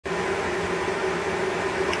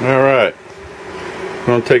Alright,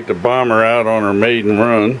 going to take the bomber out on her maiden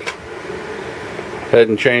run.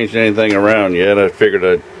 Hadn't changed anything around yet. I figured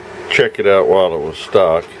I'd check it out while it was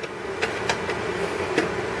stock.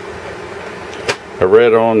 I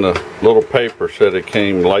read on the little paper said it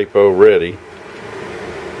came lipo ready.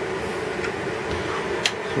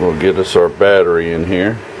 So we'll get us our battery in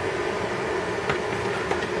here.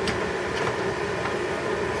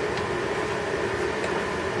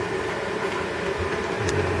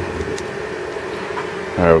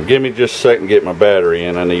 Alright, give me just a second to get my battery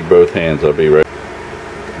in. I need both hands. I'll be ready.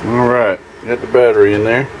 Alright, got the battery in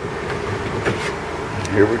there.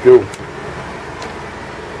 Here we go.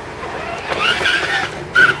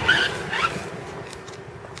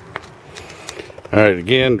 Alright,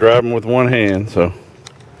 again, driving with one hand, so.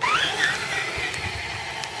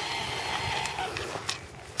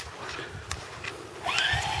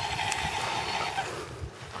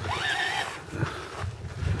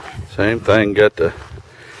 Same thing, got the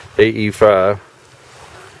AE5.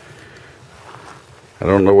 I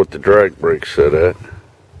don't know what the drag brake's set at.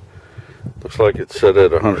 Looks like it's set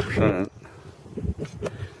at 100%.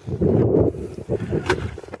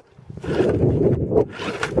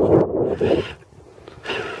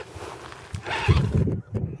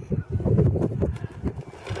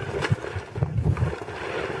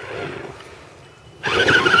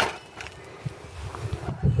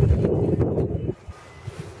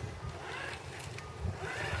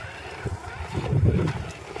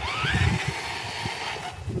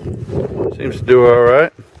 Seems to do all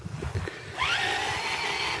right.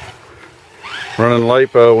 Running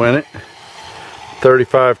lipo in it.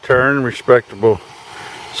 35 turn, respectable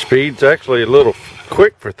speeds. Actually a little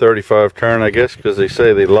quick for 35 turn, I guess, because they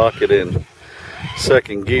say they lock it in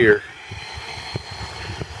second gear.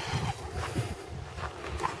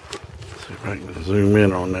 Let's see if I can zoom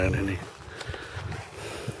in on that any.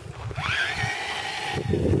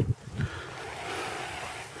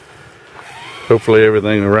 Hopefully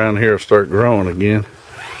everything around here will start growing again.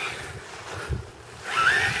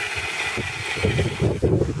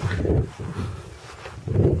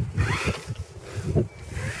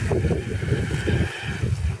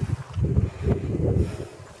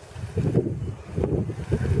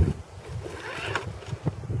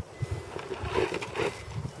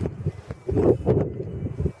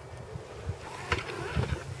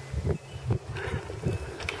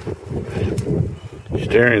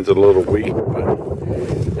 Steering's a little weak, but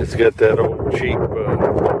it's got that old cheap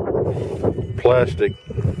plastic.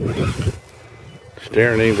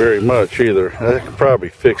 Steering ain't very much either. I could probably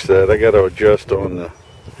fix that. I got to adjust on the.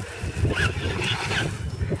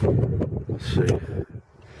 Let's see.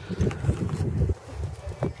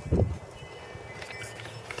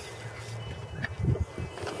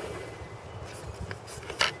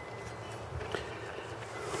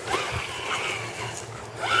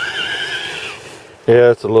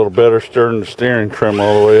 Yeah, it's a little better starting the steering trim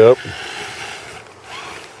all the way up.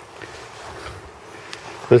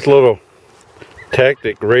 This little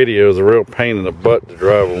tactic radio is a real pain in the butt to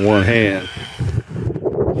drive with one hand.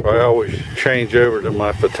 So I always change over to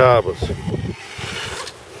my Fatabas.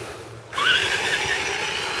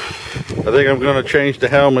 I think I'm going to change the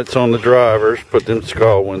helmets on the drivers, put them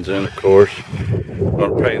skull ones in, of course. I'm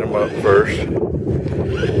going to paint them up first.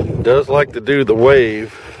 It does like to do the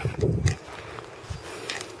wave.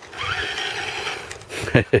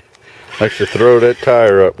 Likes to throw that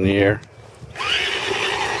tire up in the air.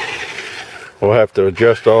 We'll have to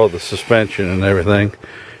adjust all the suspension and everything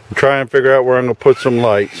and try and figure out where I'm going to put some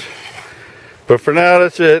lights. But for now,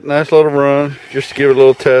 that's it. Nice little run. Just to give it a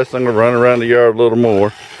little test, I'm going to run around the yard a little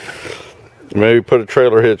more. Maybe put a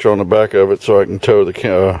trailer hitch on the back of it so I can tow the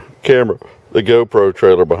camera, the GoPro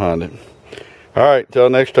trailer behind it. Alright, till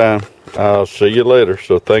next time. I'll see you later.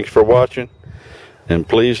 So thanks for watching. And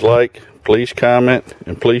please like, please comment,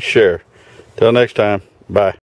 and please share. Till next time, bye.